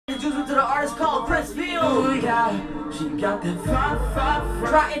introduce you to the artist called Kris. She got that fire.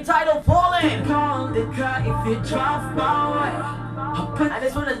 Track entitled Falling. They cry if you drive my way. And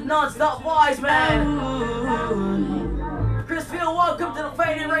this one is non-stop vibes, man. Kris, welcome to the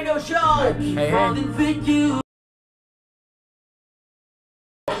Faded Radio Show. Hey.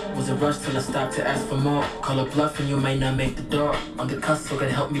 Was a rush till I stopped to ask for more. Call a bluff and you might not make the door. On the cusp, so can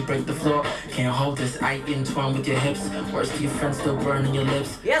help me break the floor. Can't hold this, I ain't entwined with your hips. Worse to your friends still burning your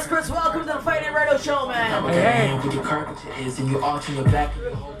lips. Yes, Kris, welcome to the Faded Radio Show, man. Hey. With your carpenter is and you arching your back.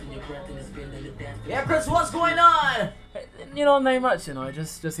 You're holding your breath and it's been in the dance. Yeah, Kris, what's going on? You know, not much, you know,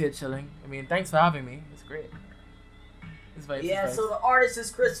 just here chilling. I mean, thanks for having me. It's great. It's vibes. Yeah, so the artist is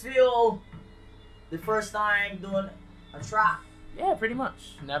Kris. The first time doing a track. Yeah, pretty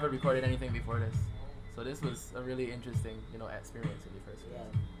much. Never recorded anything before this. So this was a really interesting, you know, experience in the first place.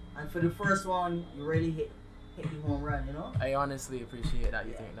 Yeah. And for the first one, you really hit the home run, you know? I honestly appreciate that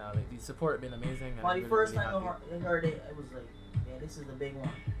you think that. Like, the support has been amazing. Well, the first time I heard it, it was like, yeah, this is the big one.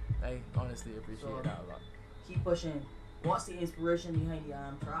 I honestly appreciate that a lot. Keep pushing. What's the inspiration behind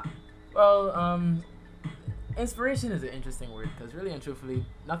the track? Well, inspiration is an interesting word because really and truthfully,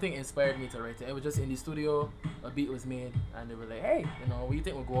 nothing inspired me to write it. It was just in the studio, a beat was made, and they were like, hey, you know, what do you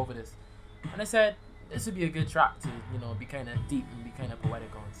think we'll go over this? And I said, this would be a good track to, you know, be kind of deep and be kind of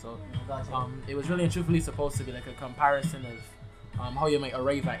poetic on. So, it was really and truthfully supposed to be like a comparison of how you might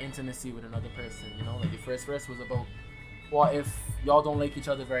arrive at intimacy with another person, you know? Like the first verse was about, what if y'all don't like each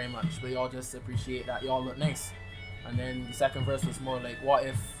other very much, but y'all just appreciate that y'all look nice? And then the second verse was more like, what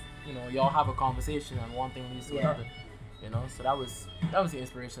if, you know, y'all have a conversation and one thing leads to another, you know? So that was the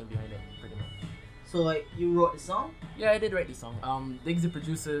inspiration behind it, pretty much. So like, you wrote the song? Yeah, I did write the song. Diggs, the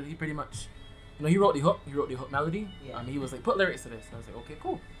producer, he pretty much, you know, he wrote the hook melody. Yeah. He was like, put lyrics to this. And I was like, okay,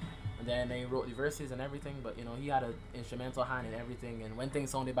 cool. And then they wrote the verses and everything, but you know, he had an instrumental hand in everything. And when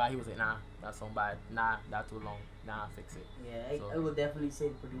things sounded bad, he was like, nah, that sound bad. Nah, that too long. Nah, fix it. Yeah, I would definitely say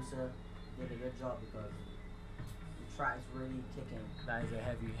the producer did a good job because the track is really kicking. That is a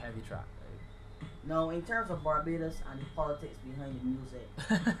heavy track. Right? Now, in terms of Barbados and the politics behind the music,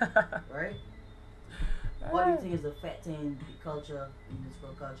 right? What do you think is affecting the culture, musical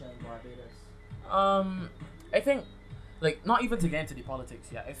culture in Barbados? I think, like, not even to get into the politics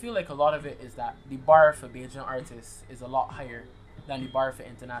yet, I feel like a lot of it is that the bar for Bajan artists is a lot higher than the bar for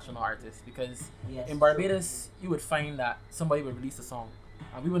international artists, because in Barbados, you would find that somebody would release a song,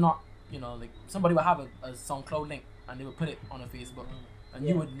 and we would not, you know, like, somebody would have a SoundCloud link, and they would put it on a Facebook, and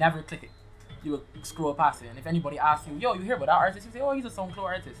you would never click it. You would scroll past it, and if anybody asks you, yo, you hear about that artist? You say, oh, he's a SoundCloud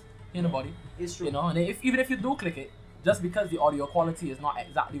artist. Hear nobody. It's true. You know, and even if you do click it, just because the audio quality is not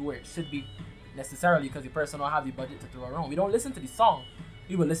exactly where it should be, necessarily because the person don't have the budget to throw around. We don't listen to the song.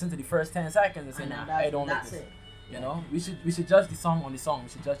 We would listen to the first 10 seconds and say, nah, I don't like this. You know, we should judge the song on the song. We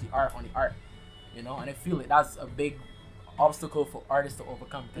should judge the art on the art. You know, and I feel like that's a big obstacle for artists to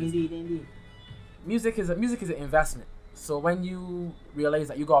overcome. Indeed. Music is an investment. So when you realize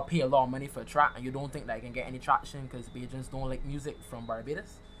that you gotta pay a lot of money for a track and you don't think that you can get any traction because Bajans don't like music from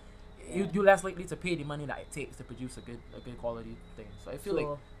Barbados, you're less likely to pay the money that it takes to produce a good quality thing. So I feel like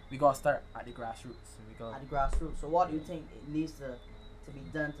we gotta start at the grassroots. At the grassroots. So what do you think it needs to be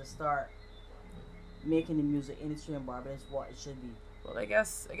done to start making the music industry in Barbados what it should be? Well, I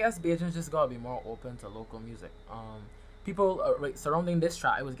guess Bajans just gotta be more open to local music. People like surrounding this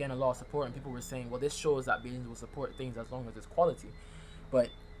track, it was getting a lot of support, and people were saying, well, this shows that Bajans will support things as long as it's quality. But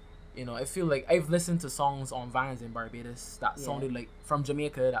you know, I feel like I've listened to songs on vans in Barbados that sounded like, from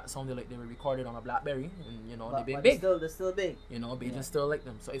Jamaica, that sounded like they were recorded on a BlackBerry, and you know, they've been big. They're still big. You know, Bajans still like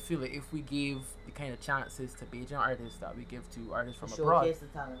them. So I feel like if we gave the kind of chances to Bajan artists that we give to artists from abroad, showcase the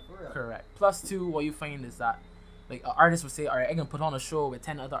talent for real. Correct. Plus, too, what you find is that like an artist would say, all right, I can put on a show with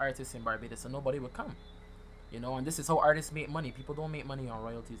 10 other artists in Barbados, and nobody would come. You know, and this is how artists make money. People don't make money on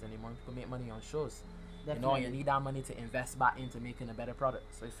royalties anymore. People make money on shows. Definitely. You know, you need that money to invest back into making a better product.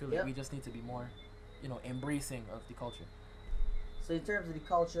 So I feel like we just need to be more, you know, embracing of the culture. So in terms of the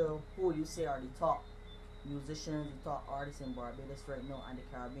culture, who would you say are the top musicians, the top artists in Barbados right now and the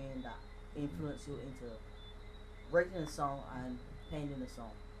Caribbean that influence you into writing a song and painting a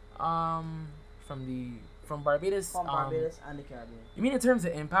song? From Barbados. From Barbados and the Caribbean. You mean in terms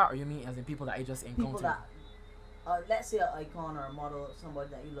of impact, or you mean as in people that I just encountered? People that, let's say an icon or a model, somebody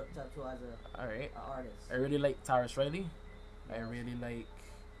that you looked up to as a artist. I really like Taurus Riley. I really like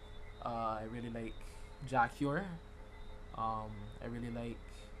Jack Hure. I really like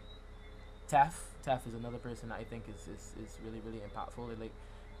Tef. Tef is another person that I think is really, really impactful. I like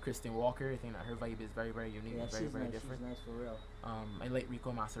Kristen Walker. I think that her vibe is very, very unique, Yeah, and very, she's very nice. different. She's nice for real. I like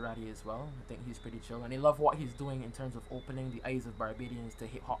Rico Maserati as well. I think he's pretty chill, and I love what he's doing in terms of opening the eyes of Barbadians to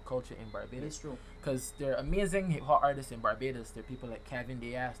hip hop culture in Barbados. It's true. Because there are amazing hip hop artists in Barbados. There are people like Kevin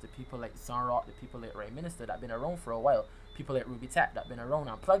Diaz, there are people like Sunrock, there are people like Ray Minister that have been around for a while. People like Ruby Tech that have been around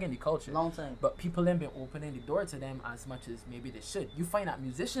and plugging the culture. Long time. But people ain't been opening the door to them as much as maybe they should. You find that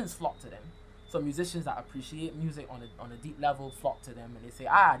musicians flock to them. So musicians that appreciate music on a deep level flock to them, and they say,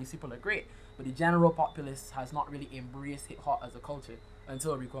 these people are great. But the general populace has not really embraced hip hop as a culture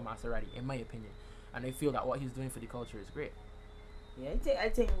until Rico Maserati, in my opinion. And I feel that what he's doing for the culture is great. Yeah, I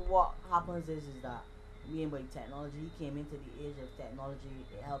think what happens is that me and by technology, he came into the age of technology.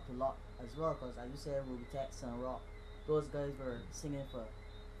 It helped a lot as well, because as you said, Ruby Tech, Sunrock, those guys were singing for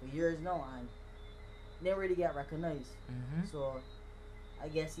years now and didn't really get recognized. So I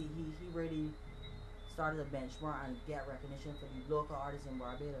guess he really started a benchmark and get recognition for the local artists in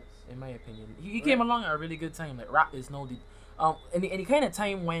Barbados. In my opinion, he came along at a really good time. Like rap is no the any kind of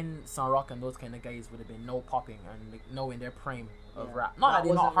time when Sunrock and those kind of guys would have been no popping and like no in their prime of rap. Not that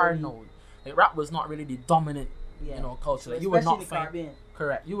they're not hard really, no. Like rap was not really the dominant culture. Like, you would not find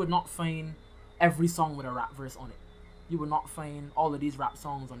correct. You would not find every song with a rap verse on it. You would not find all of these rap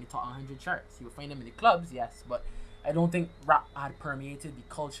songs on the top 100 charts. You would find them in the clubs, yes, but I don't think rap had permeated the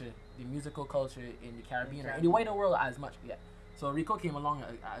culture, the musical culture in the Caribbean or in the wider world as much yet. So Rico came along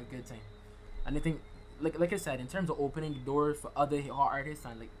at a good time, and I think, like I said, in terms of opening the door for other hip hop artists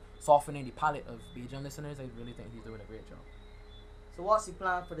and like softening the palette of Bajan listeners, I really think he's doing a great job. So what's the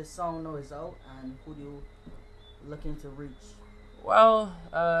plan for the song now is out, and who do you looking to reach? Well,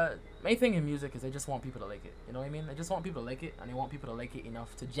 my thing in music is I just want people to like it. You know what I mean? I just want people to like it, and I want people to like it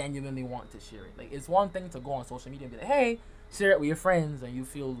enough to genuinely want to share it. Like, it's one thing to go on social media and be like, hey, share it with your friends, and you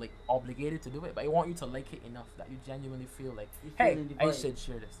feel like obligated to do it. But I want you to like it enough that you genuinely feel like, hey, I should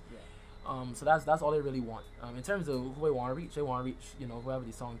share this. Yeah. So that's all I really want. In terms of who I want to reach, whoever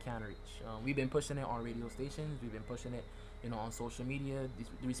the song can reach. We've been pushing it on radio stations. We've been pushing it, on social media.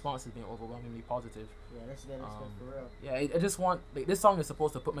 The response has been overwhelmingly positive. Yeah, that's good. That's good for real. Yeah, I just want, like, this song is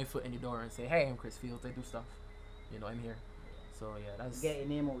supposed to put my foot in the door and say, hey, I'm Kris Fields. I do stuff. I'm here. So yeah, that's get your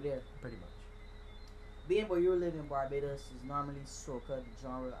name out there. Pretty much. Being where you live in Barbados is normally soca, the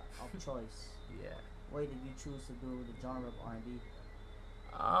genre of choice. Yeah. Why did you choose to do the genre of R&B?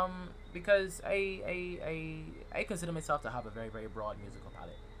 Because I consider myself to have a very, very broad musical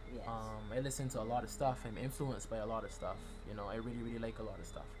palette. Yes. I listen to a lot of stuff. I'm influenced by a lot of stuff. I really, really like a lot of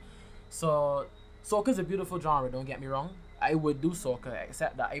stuff. So soca's a beautiful genre, don't get me wrong. I would do soca,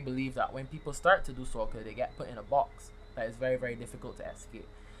 except that I believe that when people start to do soca, they get put in a box that is very, very difficult to escape.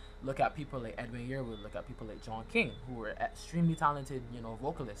 Look at people like Edwin Yearwood, look at people like John King, who were extremely talented,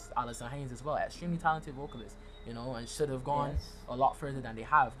 vocalists. Alison Haynes as well, extremely talented vocalists, and should have gone a lot further than they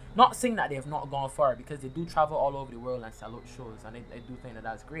have. Not saying that they have not gone far, because they do travel all over the world and sell out shows, and I do think that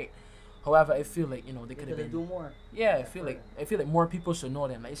that's great. However, I feel like they could have been do more. Yeah, I feel like more people should know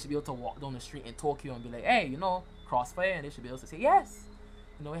them. Like, they should be able to walk down the street in Tokyo and be like, hey, Crossfire, and they should be able to say yes.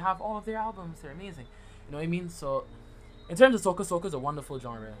 We have all of their albums. They're amazing. You know what I mean? So, in terms of soca is a wonderful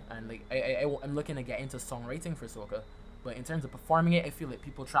genre, and like I'm looking to get into songwriting for soca. But in terms of performing it, I feel like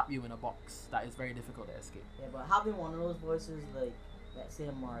people trap you in a box that is very difficult to escape. Yeah, but having one of those voices, like let's say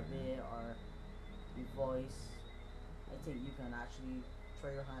Marvin or the voice, I think you can actually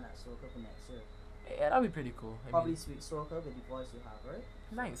try your hand at soca for next year. Yeah, that'd be pretty cool. Probably sweet soca with the voice you have, right?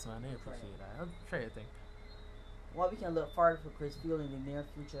 Nice, man. I appreciate that. I'll try to think. What we can look forward for Kris Fields in the near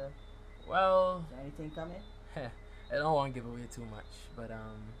future? Well, is there anything coming? I don't want to give away too much, but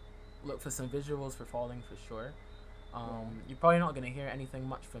look for some visuals for Falling for sure. You're probably not gonna hear anything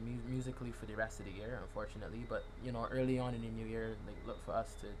much from me musically for the rest of the year, unfortunately. But early on in the new year, like look for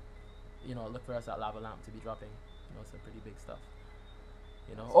us at Lava Lamp to be dropping, some pretty big stuff.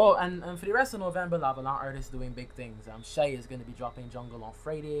 Oh, and for the rest of November, Lava Lamp artists doing big things. Shy is gonna be dropping Jungle on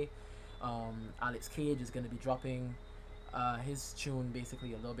Friday. Alex Cage is gonna be dropping his tune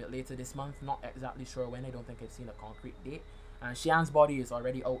basically a little bit later this month. Not exactly sure when. I don't think I've seen a concrete date. And Shian's Body is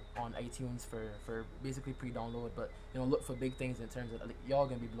already out on iTunes for basically pre-download. But look for big things in terms of, like, y'all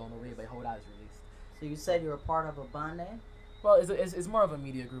gonna be blown away by how that is released. So you said you're a part of a band then? Well, it's more of a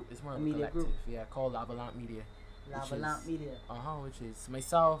media group. It's more of a collective. Group. Yeah, called Lava Lamp Media. Lava Lamp Media. Which is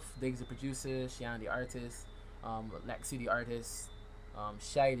myself, Diggs the producer, Shian the artist, Lexi the artist,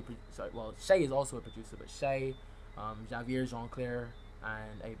 Shay Shay is also a producer, but Shay, Javier Jean-Claire,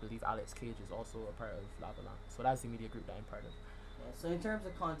 and I believe Alex Cage is also a part of Lava Lamp. So that's the media group that I'm part of. Yeah, so in terms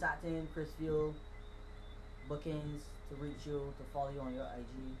of contacting Kris Fields, bookings, to reach you, to follow you on your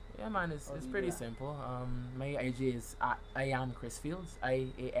IG? Yeah, man, it's pretty simple. My IG is at I am Kris Fields.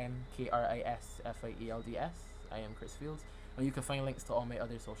 IAMKRISFIELDS. I am Kris Fields. And you can find links to all my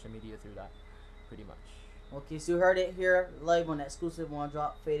other social media through that, pretty much. Okay, so you heard it here live on the Xclusive One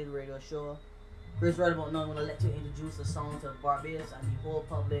Drop Faded Radio Show. Kris, right about now, I'm gonna let you introduce the song to Barbados and the whole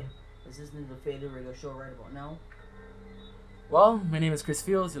public that's listening to the Faded Radio Show right about now. Well, my name is Kris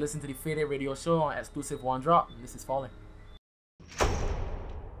Fields. You listen to the Faded Radio Show on Xclusive One Drop. This is Falling.